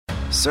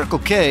Circle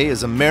K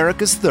is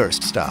America's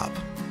thirst stop.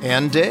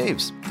 And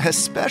Dave's,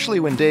 especially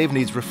when Dave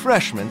needs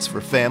refreshments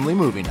for family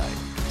movie night.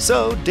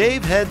 So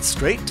Dave heads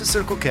straight to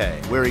Circle K,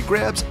 where he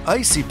grabs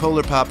icy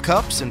Polar Pop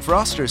cups and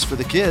frosters for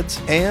the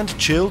kids and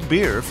chilled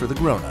beer for the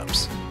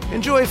grown-ups.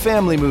 Enjoy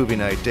family movie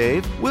night,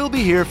 Dave. We'll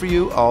be here for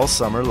you all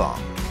summer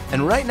long.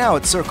 And right now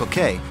at Circle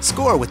K,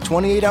 score with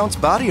 28-ounce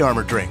body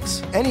armor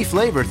drinks. Any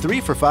flavor,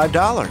 3 for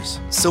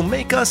 $5. So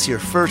make us your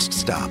first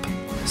stop.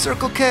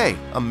 Circle K,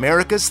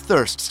 America's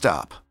thirst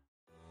stop.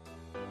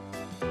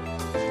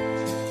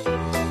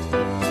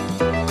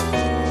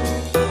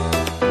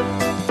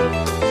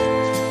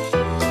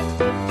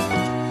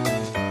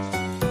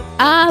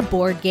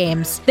 Board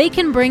games. They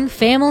can bring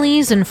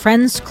families and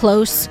friends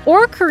close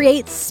or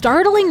create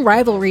startling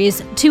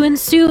rivalries to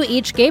ensue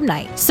each game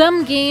night.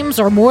 Some games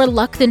are more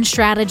luck than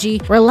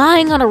strategy,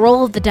 relying on a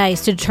roll of the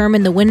dice to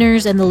determine the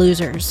winners and the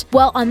losers.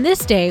 Well, on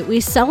this day, we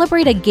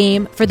celebrate a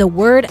game for the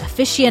word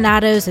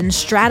aficionados and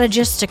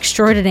strategists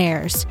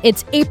extraordinaires.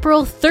 It's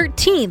April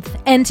 13th,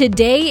 and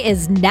today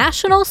is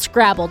National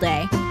Scrabble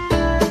Day.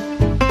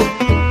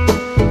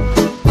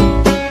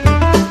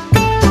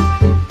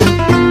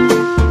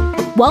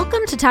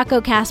 Welcome to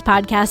Taco Cast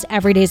Podcast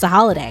Every Day's a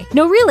Holiday.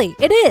 No, really,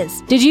 it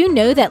is. Did you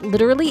know that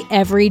literally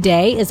every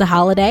day is a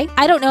holiday?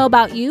 I don't know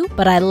about you,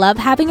 but I love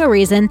having a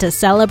reason to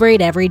celebrate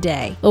every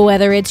day.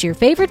 Whether it's your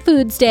favorite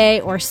foods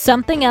day or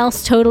something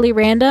else totally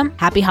random,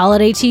 happy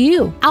holiday to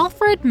you.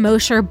 Alfred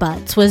Mosher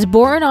Butz was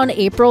born on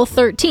April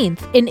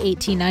 13th in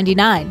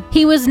 1899.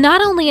 He was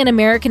not only an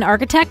American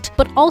architect,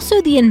 but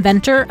also the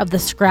inventor of the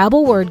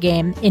Scrabble word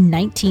game in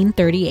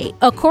 1938.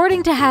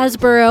 According to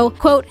Hasbro,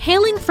 quote,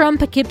 hailing from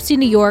Poughkeepsie,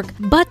 New York,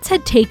 Butz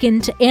had taken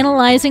to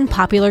analyzing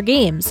popular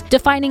games,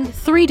 defining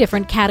 3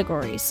 different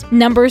categories: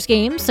 numbers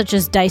games, such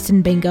as dice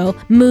and bingo,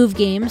 move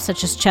games,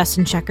 such as chess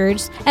and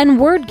checkers, and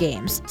word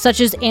games,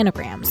 such as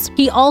anagrams.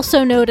 He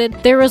also noted,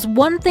 there is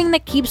one thing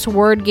that keeps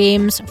word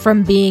games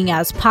from being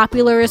as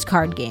popular as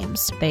card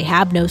games. They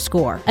have no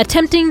score.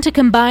 Attempting to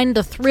combine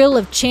the thrill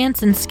of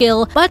chance and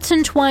skill, Butz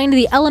entwined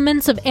the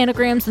elements of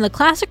anagrams in the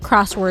classic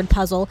crossword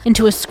puzzle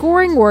into a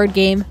scoring word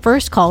game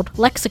first called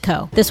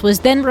Lexico. This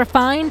was then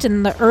refined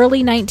in the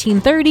early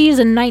 1930s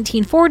and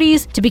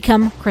 1940s to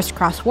become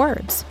crisscross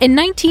words. In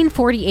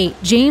 1948,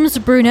 James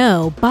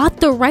Bruneau bought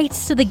the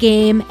rights to the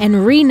game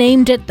and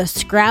renamed it the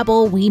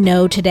Scrabble we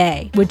know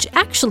today, which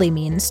actually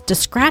means to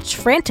scratch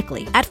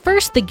frantically. At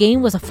first, the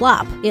game was a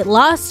flop. It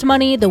lost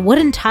money, the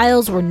wooden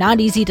tiles were not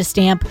easy to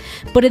stamp,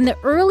 but in the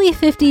early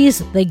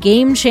 50s, the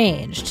game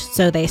changed,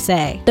 so they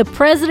say. The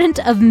president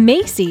of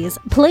Macy's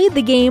played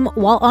the game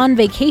while on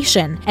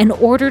vacation and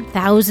ordered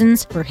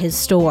thousands for his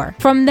store.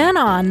 From then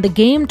on, the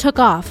game took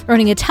off,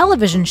 earning a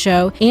television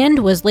show, and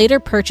was later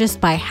purchased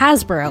by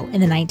Hasbro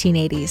in the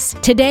 1980s.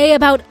 Today,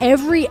 about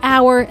every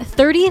hour,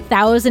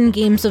 30,000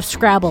 games of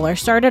Scrabble are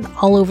started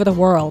all over the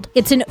world.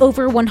 It's in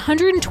over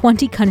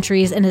 120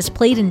 countries and is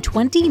played in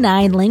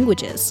 29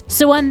 languages.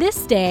 So on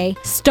this day,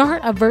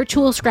 start a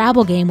virtual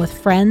Scrabble game with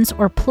friends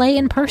or play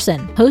in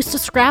person. Host a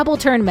Scrabble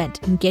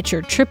tournament and get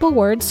your triple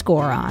word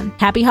score on.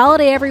 Happy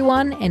holiday,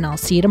 everyone, and I'll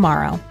see you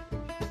tomorrow.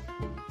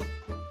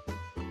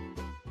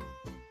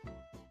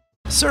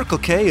 Circle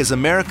K is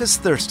America's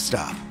thirst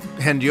stop.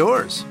 And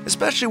yours,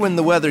 especially when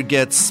the weather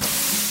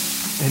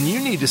gets... and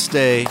you need to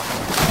stay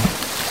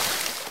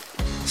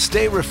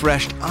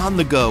refreshed on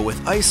the go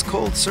with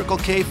ice-cold Circle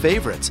K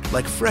favorites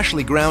like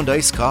freshly ground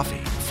iced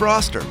coffee,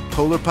 Froster,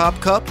 Polar Pop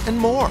Cup, and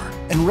more.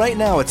 And right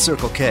now at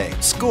Circle K,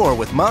 score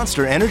with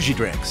Monster energy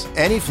drinks.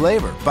 Any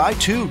flavor, buy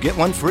 2, get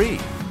 1 free.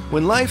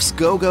 When life's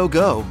go, go,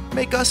 go,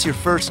 make us your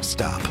first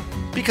stop.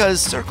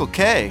 Because Circle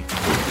K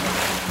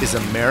is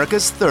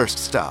America's thirst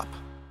stop.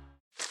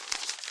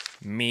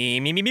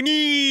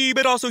 Me,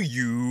 but also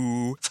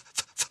you.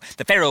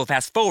 The Pharaoh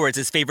fast forwards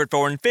his favorite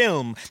foreign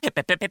film,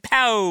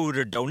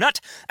 Powder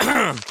Donut.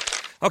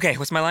 Okay,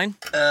 what's my line?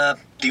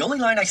 The only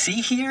line I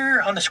see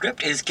here on the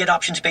script is get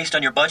options based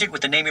on your budget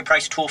with the Name Your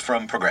Price tool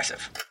from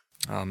Progressive.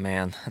 Oh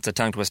man, that's a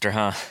tongue twister,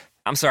 huh?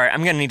 I'm sorry,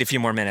 I'm gonna need a few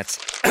more minutes.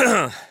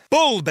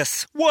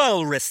 Bulbous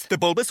Walrus, the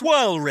Bulbous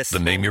Walrus. The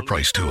Name Your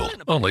Price tool,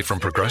 only from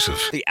Progressive.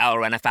 The owl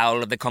ran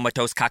afoul of the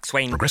comatose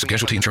coxswain. Progressive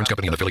Casualty Insurance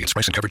Company and affiliates.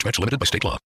 Price and coverage match limited by state law.